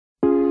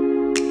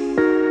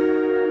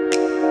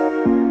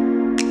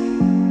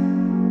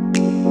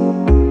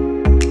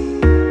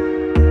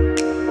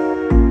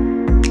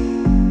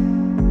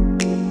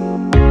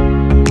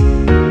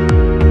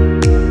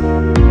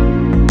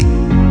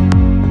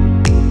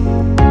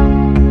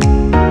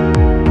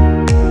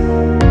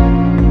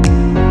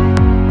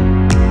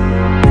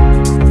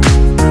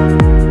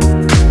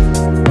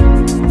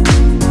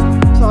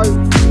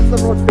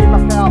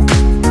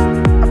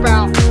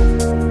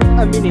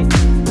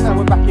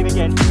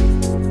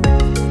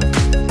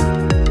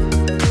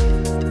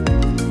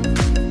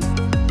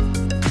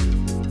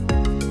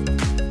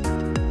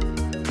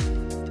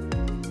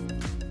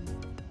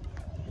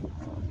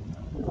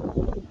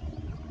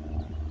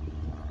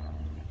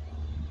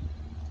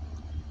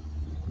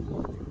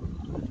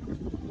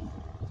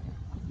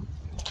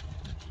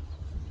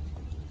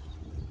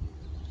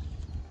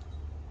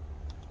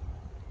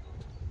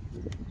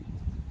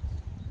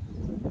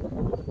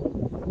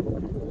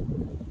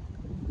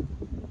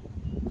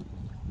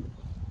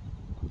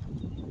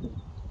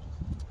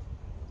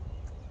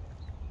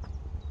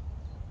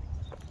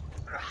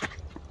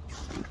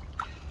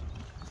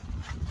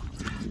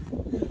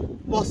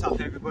What's up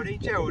everybody,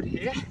 Gerald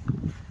here,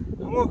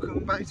 and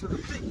welcome back to a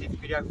completely different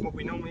video from what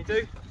we normally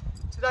do.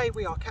 Today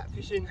we are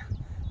catfishing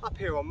up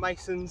here on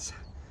Masons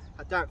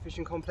at Darenth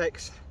Fishing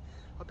Complex.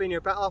 I've been here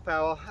about half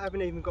hour,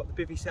 haven't even got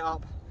the bivvy set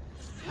up,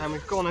 and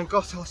we've gone and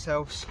got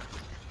ourselves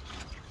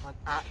an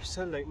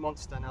absolute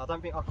monster. Now I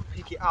don't think I can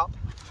pick it up,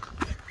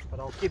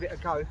 but I'll give it a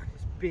go.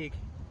 It's big.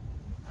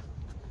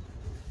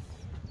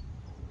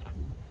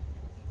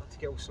 Got to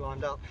get all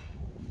slimed up.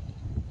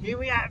 Here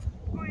we have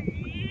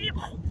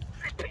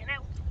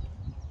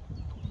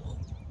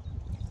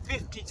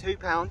 52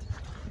 pound.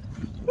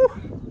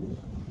 Woo.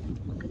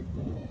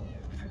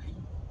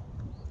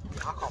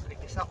 I can't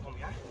pick this up on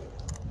me,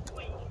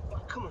 eh?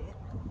 Come on,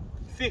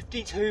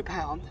 52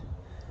 pound.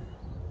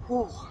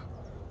 Woo.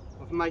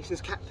 Of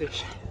Mason's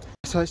catfish.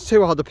 So it's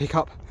too hard to pick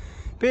up,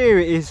 but here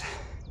it is,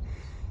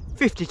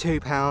 52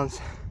 pounds.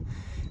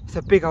 It's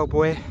a big old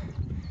boy.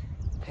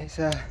 It's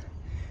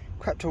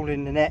crapped all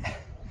in the net.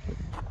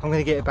 I'm going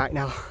to get it back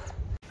now.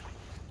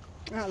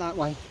 Out that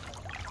way.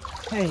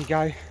 There you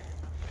go.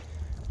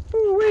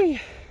 Ooh-wee.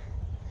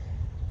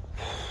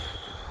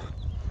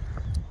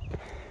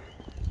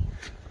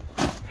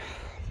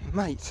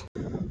 Mate,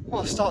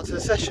 what a start to the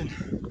session.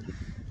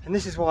 And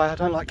this is why I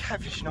don't like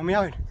catfishing on my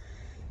own.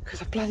 Because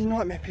it's a bloody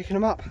nightmare picking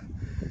them up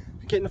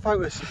and getting the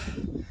photos.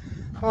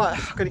 Alright,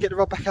 I'm going to get the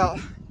rod back out,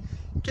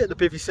 get the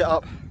bivvy set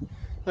up.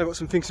 I've got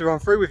some things to run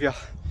through with you.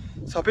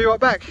 So I'll be right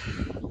back.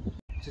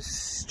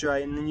 Just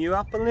straightening you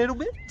up a little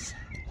bit.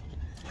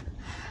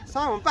 So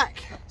I'm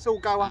back. It's all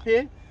go up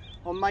here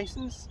on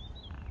Masons.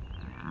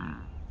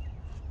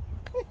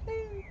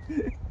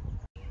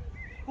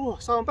 Oh,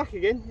 so I'm back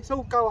again. It's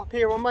all go up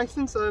here on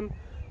Masons.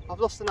 I've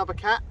lost another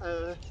cat.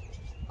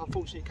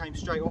 Unfortunately it came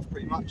straight off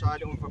pretty much. I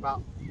had it on for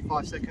about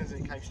 5 seconds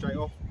and it came straight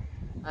off.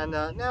 And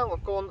now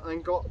I've gone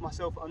and got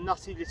myself a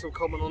nutty little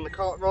common on the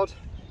cart rod.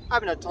 I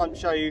haven't had time to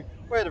show you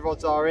where the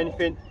rods are or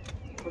anything,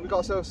 but we've got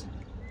ourselves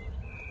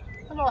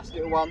a nice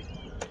little one.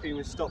 If he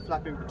would stop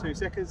flapping for 2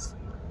 seconds.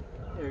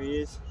 There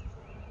he is.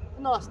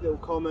 A nice little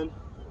common.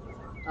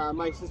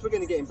 Masons, we're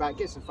going to get him back,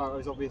 get some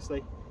photos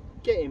obviously,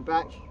 get him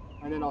back,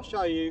 and then I'll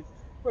show you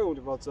where all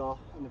the rods are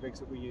and the rigs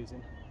that we're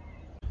using.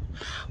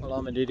 Well,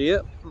 I'm an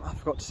idiot. I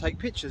forgot to take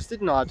pictures,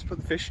 didn't I? I had to put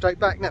the fish straight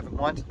back, never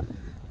mind.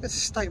 Let's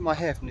state my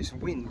hair from this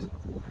wind.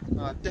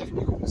 I've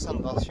definitely caught the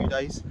sun the last few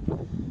days.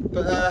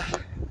 But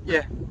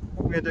yeah,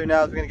 what we're going to do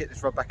now is we're going to get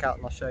this rod back out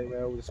and I'll show you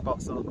where all the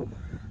spots are.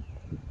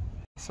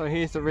 So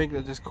here's the rig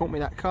that just caught me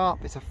that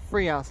carp. It's a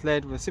 3-ounce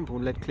lead with a simple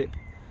lead clip.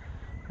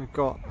 We've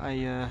got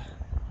a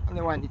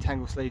little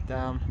anti-tangle sleeve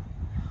down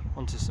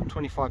onto some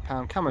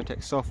 25-pound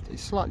Camotech soft.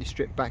 It's slightly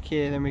stripped back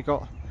here. Then we've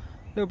got a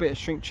little bit of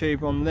shrink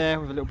tube on there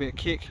with a little bit of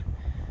kick,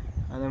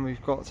 and then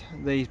we've got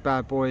these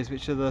bad boys,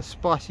 which are the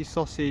spicy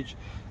sausage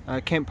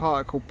Kent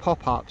particle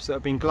pop-ups that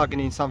have been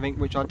glugging in something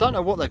which I don't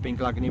know what they've been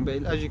glugging in,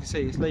 but as you can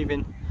see it's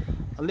leaving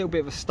a little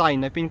bit of a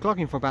stain. They've been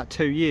glugging for about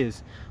 2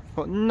 years. I've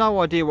got no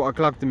idea what I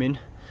glugged them in,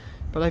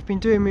 but they've been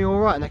doing me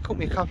alright, and they caught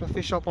me a couple of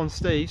fish up on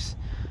Steve's.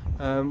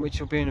 Which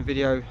will be in a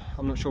video.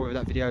 I'm not sure if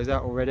that video is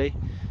out already.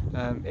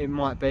 It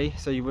might be,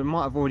 so you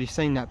might have already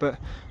seen that, but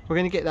we're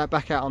going to get that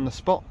back out on the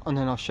spot and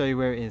then I'll show you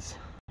where it is.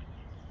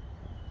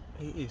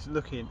 It is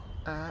looking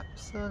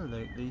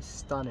absolutely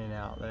stunning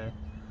out there.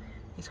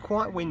 It's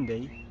quite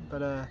windy,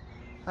 but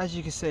as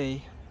you can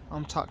see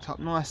I'm tucked up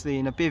nicely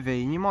in a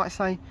bivvy, and you might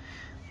say,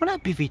 well,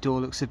 that bivvy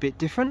door looks a bit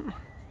different.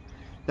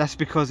 That's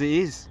because it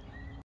is.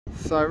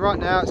 So right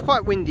now it's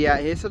quite windy out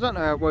here, so I don't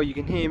know how well you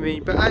can hear me,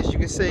 but as you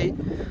can see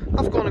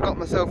I've gone and got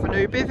myself a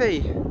new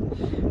bivvy.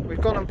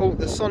 We've gone and bought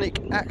the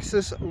Sonic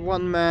Axis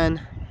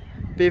one-man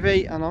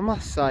bivvy, and I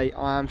must say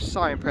I am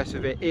so impressed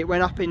with it. It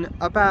went up in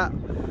about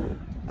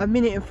 1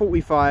 minute and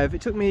 45.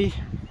 It took me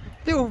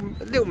a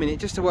little minute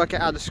just to work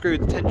out how to screw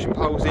the tension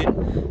poles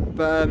in,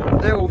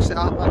 but they're all set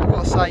up, and I've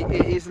got to say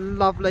it is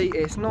lovely.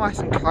 It's nice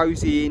and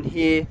cosy in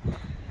here.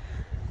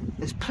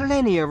 There's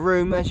plenty of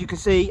room, as you can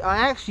see. I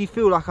actually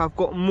feel like I've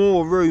got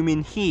more room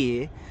in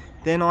here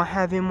than I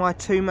have in my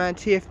 2-man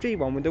TFG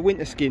one with the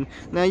winter skin.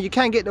 Now you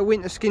can get the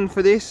winter skin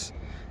for this,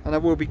 and I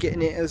will be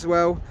getting it as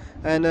well.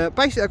 And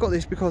basically I got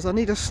this because I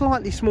need a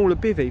slightly smaller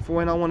bivvy for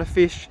when I want to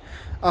fish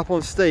up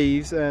on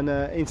Steve's and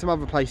in some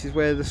other places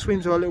where the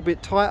swims are a little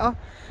bit tighter.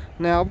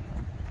 Now,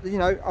 you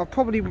know, I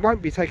probably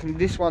won't be taking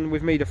this one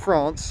with me to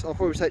France. I'll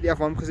probably take the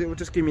other one because it will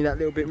just give me that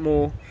little bit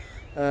more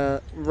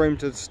room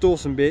to store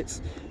some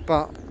bits,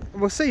 but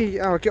we'll see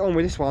how I get on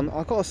with this one.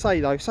 I've got to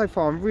say though, so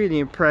far I'm really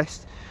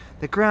impressed.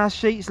 The ground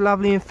sheet's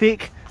lovely and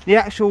thick. The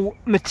actual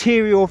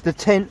material of the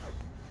tent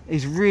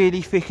is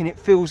really thick and it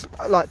feels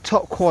like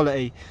top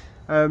quality.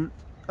 And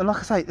like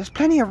I say, there's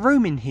plenty of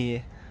room in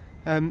here.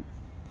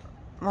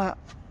 Like,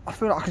 I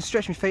feel like I can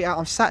stretch my feet out.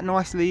 I'm sat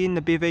nicely in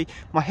the bivvy.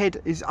 My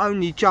head is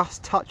only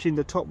just touching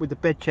the top with the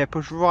bed chair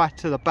pushed right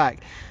to the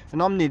back,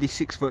 and I'm nearly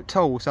 6 foot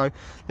tall, so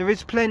there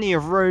is plenty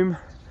of room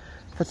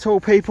for tall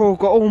people. I've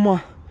got all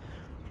my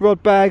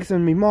rod bags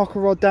and my marker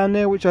rod down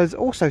there, which is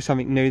also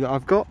something new that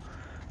I've got,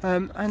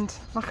 and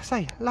like I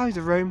say, loads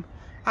of room.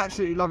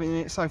 Absolutely loving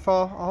it so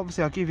far.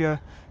 Obviously I'll give you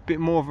a bit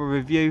more of a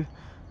review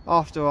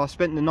after I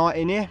spent the night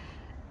in here,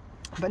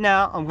 but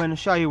now I'm going to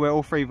show you where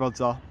all 3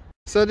 rods are.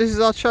 So this is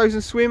our chosen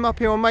swim up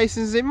here on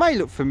Masons. It may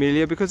look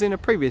familiar because in a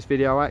previous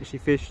video I actually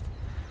fished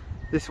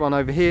this one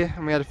over here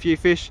and we had a few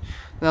fish.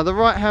 Now the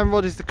right hand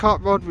rod is the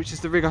carp rod, which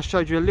is the rig I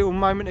showed you a little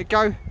moment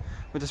ago,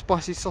 with a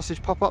spicy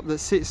sausage pop-up that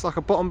sits like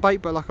a bottom bait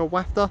but like a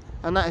wafter,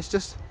 and that is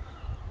just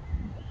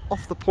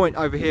off the point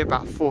over here,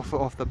 about 4 foot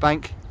off the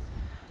bank.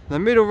 The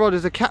middle rod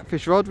is a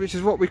catfish rod, which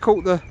is what we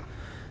caught the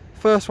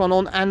first one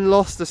on and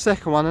lost the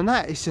second one, and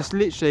that is just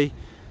literally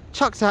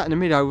chucked out in the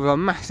middle with a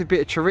massive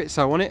bit of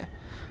chorizo on it.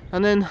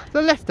 And then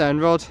the left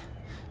hand rod,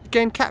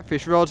 again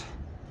catfish rod,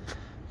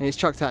 and it's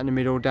chucked out in the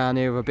middle down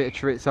here with a bit of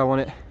chorizo on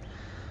it.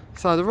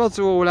 So the rods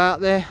are all out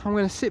there. I'm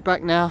going to sit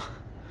back now,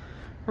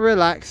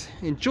 relax,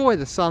 enjoy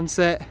the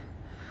sunset,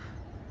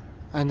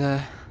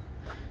 and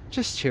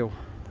just chill.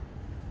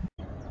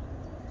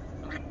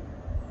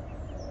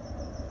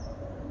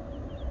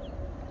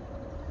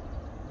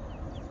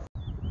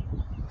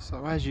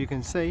 So as you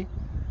can see,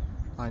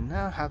 I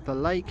now have the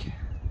lake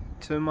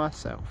to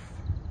myself.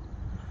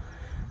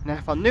 Now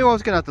if I knew I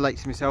was going to have the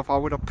lake to myself, I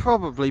would have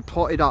probably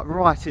plotted up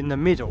right in the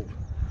middle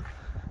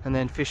and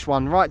then fished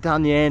one right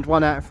down the end,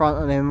 one out in front,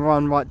 and then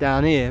run right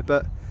down here.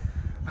 But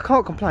I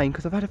can't complain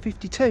because I've had a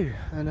 52,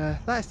 and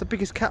that's the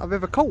biggest cat I've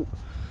ever caught.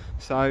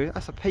 So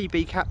that's a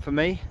PB cat for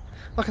me.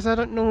 Like I said, I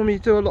don't normally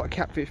do a lot of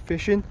catfish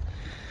fishing,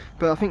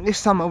 but I think this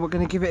summer we're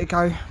going to give it a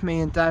go,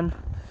 me and Dan,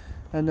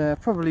 and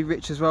probably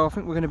Rich as well. I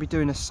think we're going to be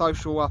doing a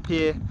social up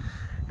here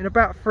in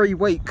about 3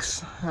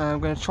 weeks. I'm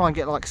going to try and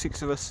get like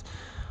 6 of us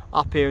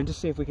up here and just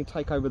see if we can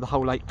take over the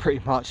whole lake pretty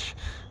much,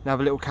 and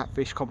have a little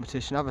catfish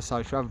competition, have a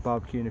social, have a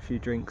barbecue and a few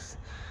drinks,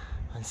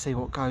 and see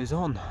what goes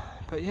on.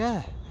 But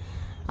yeah,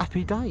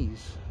 happy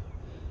days.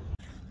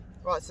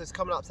 Right, so it's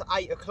coming up to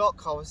 8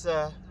 o'clock. I was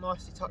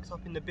nicely tucked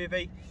up in the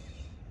bivvy,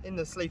 in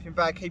the sleeping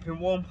bag, keeping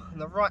warm,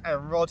 and the right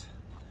hand rod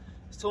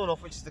is torn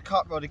off, which is the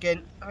cut rod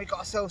again, and we got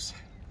ourselves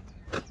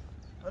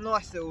a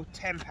nice little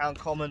 10-pound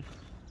common,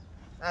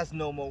 as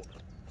normal.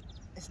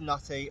 It's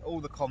nutty, all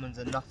the commons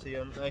are nutty,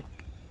 aren't they?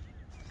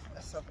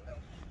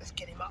 Let's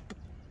get him up.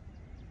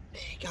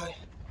 There you go.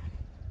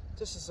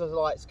 Just as the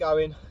light's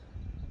going,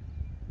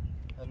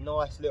 a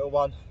nice little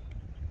one.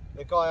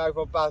 The guy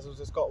over on Basil's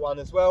has got one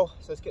as well,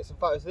 so let's get some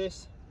photos of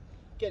this,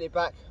 get it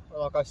back,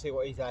 and I'll go see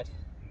what he's had.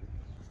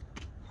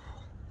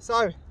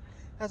 So,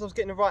 as I was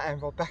getting the right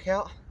hand rod back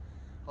out,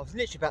 I was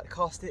literally about to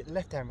cast it, the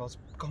left hand rod's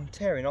gone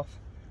tearing off.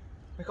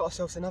 We've got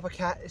ourselves another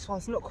cat. This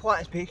one's not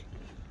quite as big,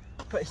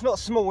 but it's not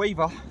small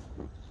either.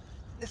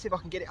 Let's see if I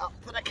can get it up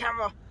for the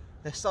camera.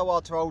 They're so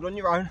hard to hold on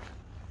your own,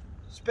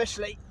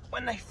 especially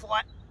when they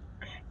fight.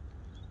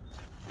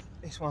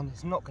 This one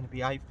is not going to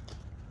behave.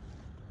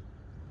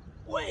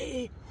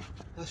 Whee!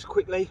 That's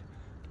quickly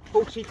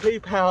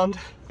 42 pound.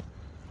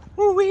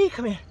 Whee!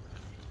 Come here.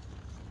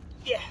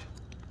 Yeah.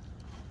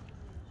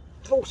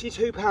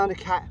 42 pound a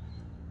cat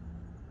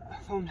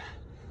from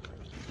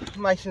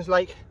Mason's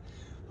Lake.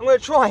 I'm going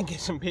to try and get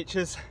some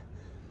pictures.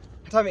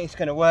 I don't think it's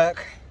going to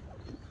work,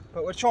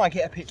 but we'll try and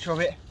get a picture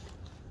of it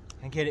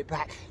and get it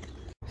back.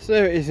 So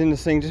there it is in the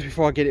sling, just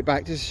before I get it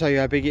back, just to show you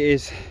how big it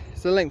is.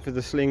 It's the length of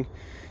the sling,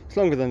 it's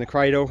longer than the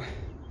cradle.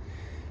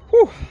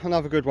 Whew,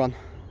 another good one.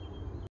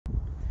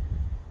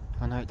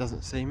 I know it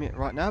doesn't seem it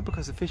right now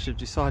because the fish have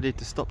decided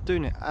to stop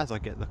doing it as I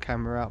get the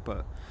camera out,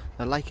 but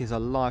the lake is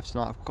alive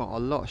tonight. I've got a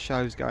lot of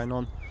shows going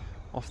on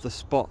off the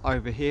spot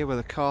over here where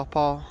the carp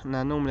are.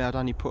 Now normally I'd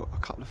only put a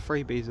couple of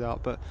freebies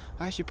out, but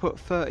I actually put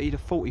 30 to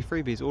 40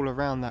 freebies all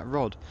around that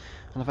rod,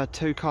 and I've had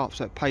 2 carp,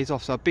 so it pays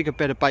off. So a bigger,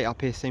 better bait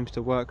up here seems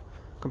to work,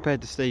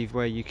 compared to Steve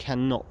where you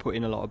cannot put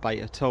in a lot of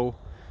bait at all.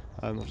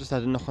 I've just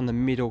had a knock on the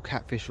middle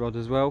catfish rod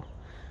as well,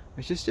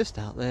 which is just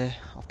out there.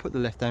 I've put the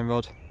left hand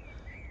rod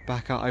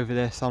back out over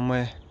there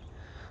somewhere.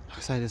 Like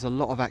I say, there's a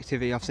lot of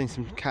activity. I've seen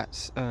some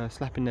cats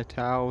slapping their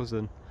towels,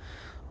 and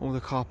all the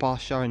carp are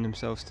showing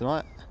themselves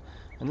tonight.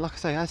 And like I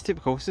say, as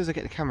typical, as soon as I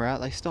get the camera out,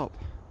 they stop.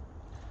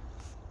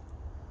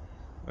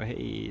 Oh,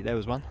 hey, there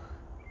was one.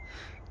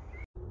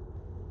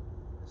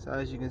 So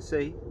as you can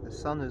see, the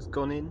sun has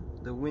gone in,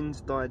 the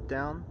wind's died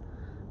down.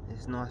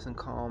 It's nice and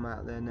calm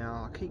out there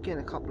now. I keep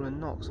getting a couple of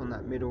knocks on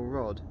that middle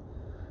rod,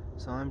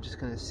 so I'm just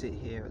going to sit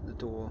here at the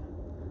door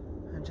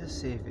and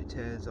just see if it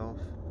tears off.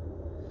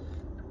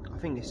 I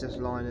think it's just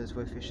liners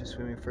where fish are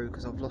swimming through,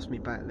 because I've lost my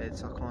back lead,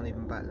 so I can't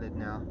even back lead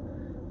now,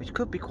 which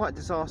could be quite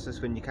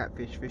disastrous when you're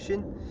catfish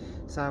fishing,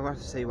 so we'll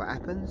have to see what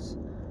happens.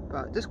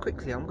 But just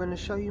quickly, I'm going to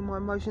show you my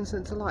motion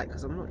sensor light,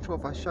 because I'm not sure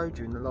if I showed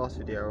you in the last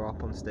video or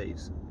up on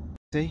Steve's.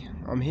 See,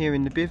 I'm here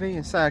in the bivvy,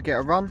 and say I get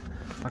a run,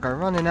 I go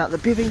running out the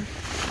bivvy,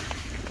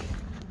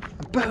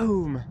 and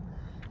boom!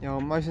 The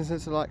old motion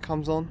sensor light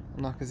comes on,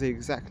 and I can see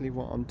exactly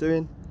what I'm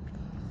doing.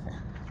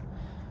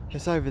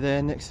 It's over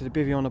there next to the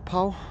bivvy on a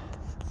pole.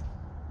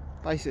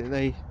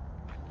 Basically,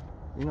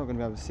 you're not going to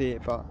be able to see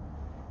it, but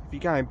if you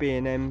go in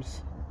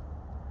B&M's,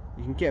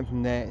 you can get them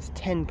from there. It's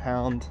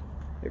 £10.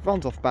 It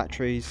runs off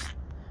batteries,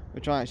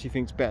 which I actually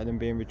think is better than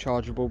being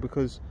rechargeable,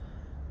 because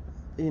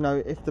you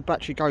know, if the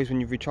battery goes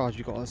when you've recharged,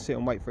 you've got to sit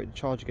and wait for it to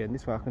charge again.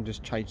 This way I can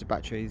just change the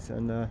batteries,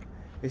 and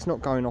it's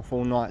not going off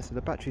all night. So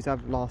the batteries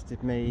have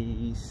lasted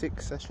me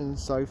 6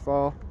 sessions so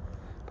far,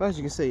 but as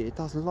you can see, it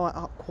does light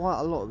up quite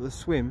a lot of the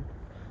swim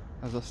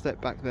as I step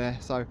back there.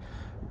 So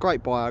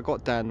great buy. I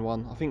got Dan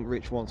one, I think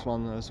Rich wants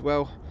one as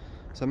well.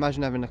 So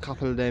imagine having a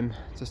couple of them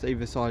just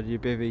either side of your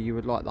bivvy. You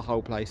would light the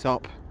whole place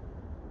up.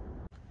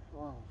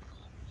 Wow.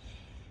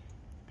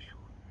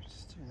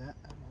 Just do that.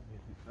 That might be a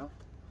bit rough.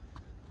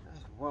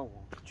 That's well,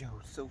 Joe,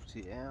 sort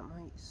it out,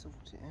 mate. Sort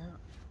it out.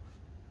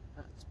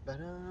 That's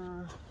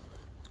better.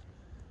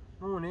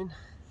 Morning.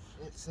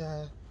 It's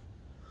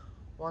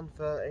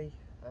 1:30,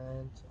 and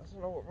I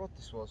don't know what rod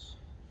this was.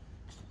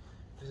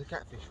 It was a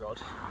catfish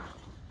rod.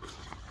 I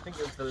think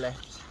it was the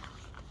left.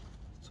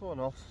 It's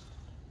torn off,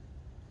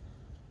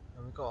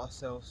 and we got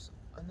ourselves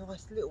a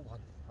nice little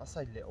one. I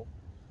say little.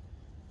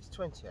 It's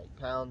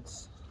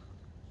 £28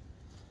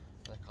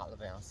 and a couple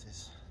of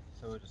ounces,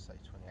 so we'll just say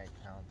 £28.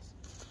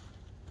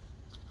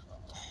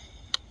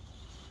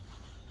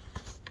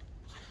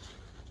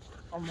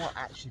 I might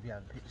actually be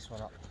able to pick this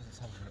one up because it's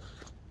having a little.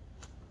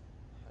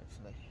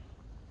 Hopefully.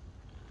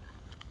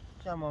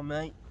 Come on,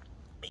 mate.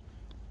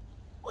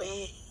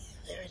 Whee!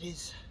 There it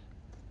is.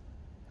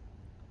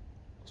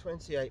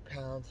 £28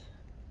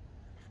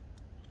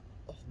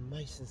 off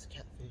Mason's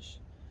Catfish.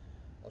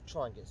 I'll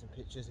try and get some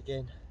pictures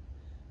again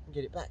and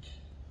get it back.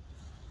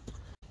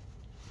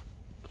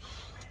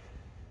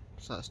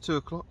 So it's 2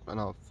 o'clock and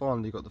I've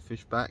finally got the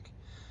fish back.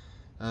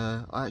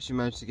 I actually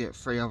managed to get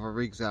 3 other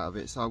rigs out of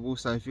it, so I will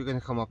say if you're going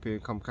to come up here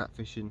and come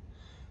catfishing,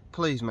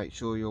 please make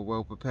sure you're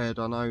well prepared.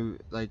 I know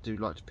they do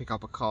like to pick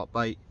up a carp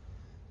bait,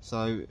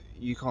 so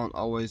you can't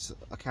always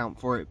account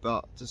for it,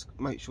 but just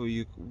make sure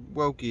you're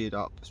well geared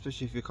up,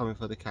 especially if you're coming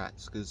for the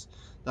cats, because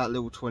that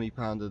little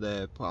 20-pounder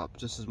there put up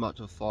just as much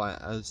of a fight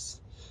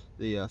as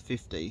the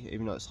 50,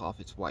 even though it's half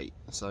its weight.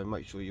 So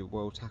make sure you're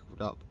well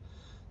tackled up.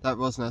 That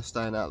rod's now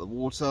staying out of the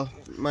water,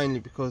 mainly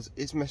because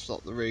it's messed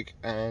up the rig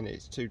and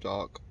it's too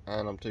dark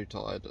and I'm too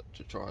tired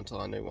to try and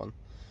tie a new one.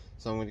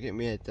 So I'm going to get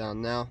my head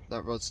down now.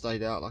 That rod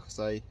stayed out, like I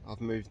say.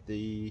 I've moved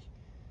the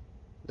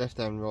left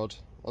hand rod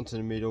onto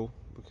the middle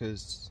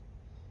because,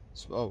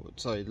 oh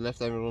sorry, the left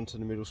hand rod onto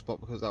the middle spot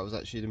because that was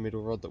actually the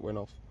middle rod that went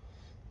off.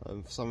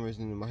 For some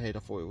reason in my head I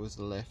thought it was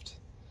the left.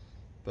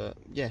 But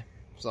yeah,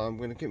 so I'm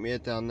going to get my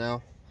head down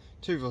now.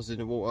 2 rods in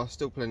the water,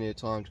 still plenty of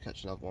time to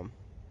catch another one.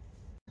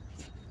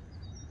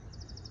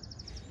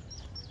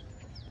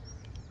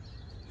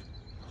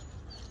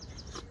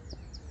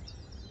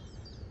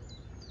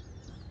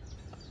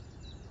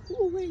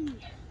 Woo-wee.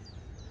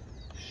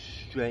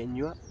 Straighten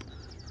you up.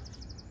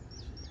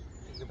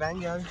 Big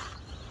bango.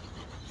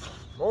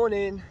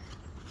 Morning.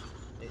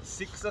 It's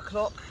 6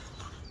 o'clock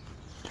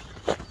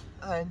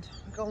and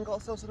we've gone and got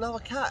ourselves another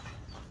cat.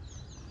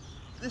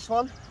 This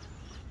one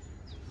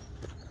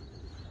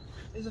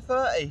is a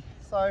 30,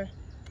 so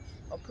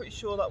I'm pretty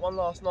sure that one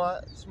last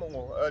night,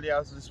 small early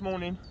hours of this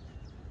morning,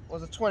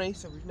 was a 20,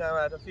 so we've now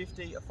had a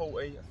 50, a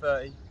 40, a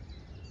 30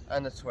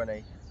 and a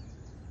 20.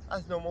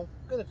 As normal,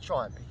 I'm going to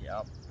try and pick it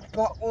up,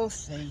 but we'll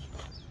see.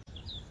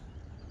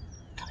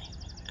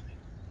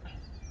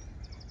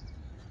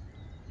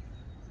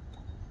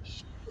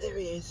 There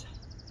he is,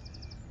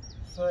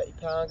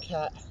 £30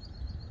 cat.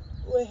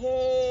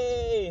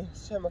 Woohoo!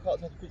 Shame I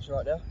can't take a picture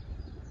right now,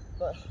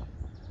 but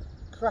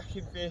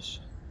cracking fish,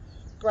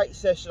 great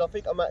session. I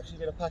think I'm actually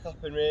going to pack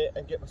up in here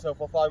and get myself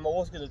off home. I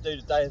was going to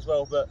do today as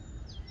well, but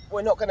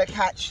we're not going to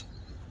catch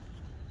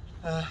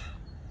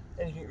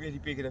anything really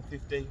bigger than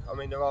 50. I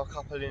mean, there are a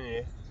couple in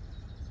here.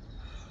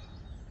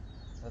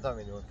 I don't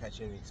really want to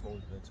catch anything smaller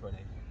than 20.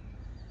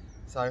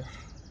 So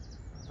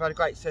I've had a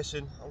great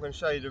session. I'm going to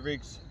show you the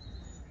rigs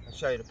and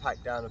show you the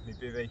pack down of my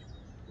bivvy,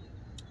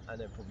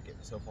 and then probably get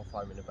myself off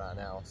home in about an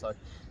hour. So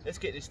let's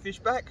get this fish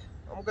back.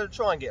 I'm going to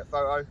try and get a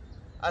photo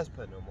as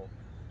per normal,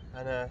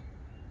 and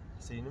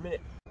see you in a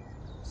minute.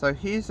 So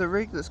here's the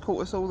rig that's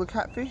caught us all the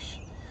catfish.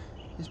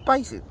 It's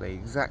basically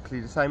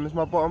exactly the same as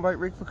my bottom bait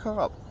rig for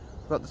carp.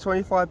 Got the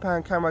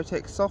 £25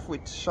 Camotech soft,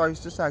 which shows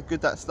just how good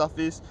that stuff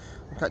is.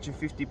 I'm catching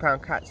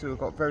 50-pound cats who have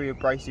got very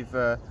abrasive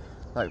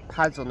like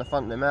pads on the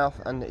front of their mouth,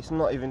 and it's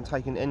not even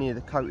taking any of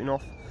the coating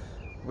off.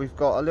 We've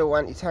got a little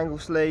anti-tangle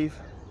sleeve,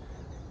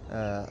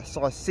 a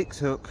size 6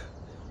 hook,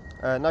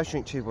 no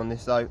shrink tube on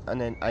this though, and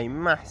then a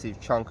massive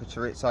chunker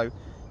to it. So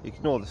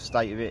ignore the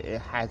state of it, it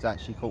has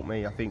actually caught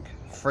me, I think,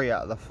 3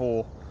 out of the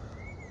 4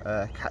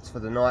 cats for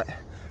the night.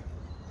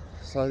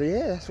 So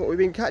yeah, that's what we've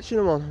been catching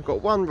them on. We've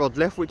got 1 rod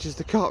left, which is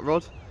the cut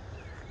rod.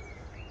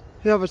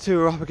 The other 2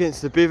 are up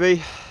against the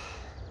bivvy.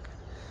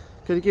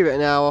 Gonna give it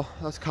an hour,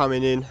 that's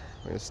coming in.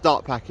 We're gonna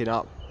start packing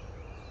up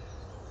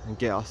and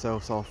get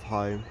ourselves off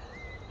home.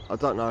 I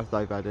don't know if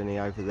they've had any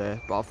over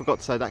there, but I forgot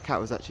to say that cat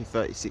was actually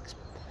 36,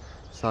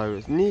 so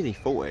it's nearly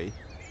 40.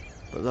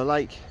 But the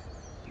lake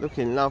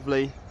looking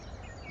lovely.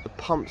 The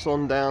pump's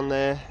on down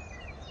there.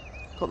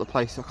 Got the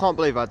place. I can't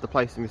believe I had the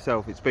place to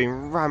myself. It's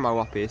been ramo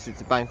up here since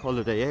the bank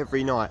holiday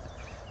every night,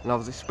 and I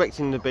was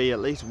expecting to be at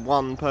least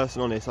one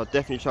person on this. I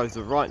definitely chose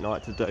the right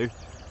night to do.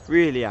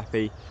 Really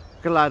happy.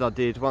 Glad I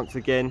did once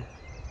again.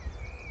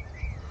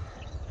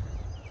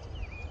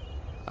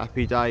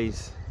 Happy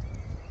days.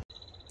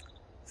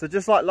 So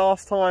just like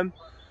last time,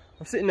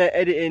 I'm sitting there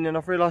editing and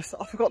I've realised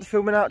I forgot to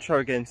film an outro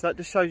again. So that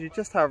just shows you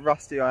just how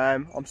rusty I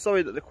am. I'm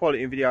sorry that the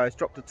quality in video has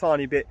dropped a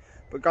tiny bit,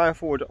 but going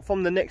forward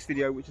from the next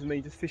video, which is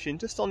me just fishing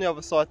just on the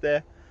other side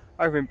there,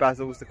 over in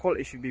Basil's, the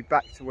quality should be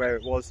back to where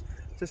it was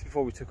just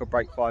before we took a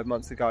break 5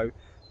 months ago.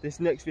 This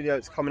next video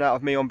that's coming out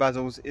of me on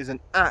Basil's is an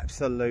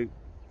absolute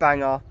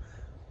banger.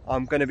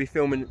 I'm going to be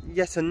filming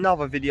yet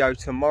another video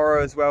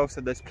tomorrow as well,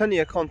 so there's plenty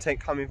of content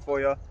coming for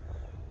you.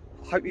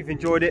 Hope you've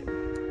enjoyed it.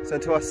 So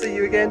until I see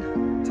you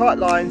again, tight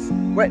lines,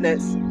 wet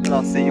nets, and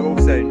I'll see you all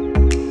soon.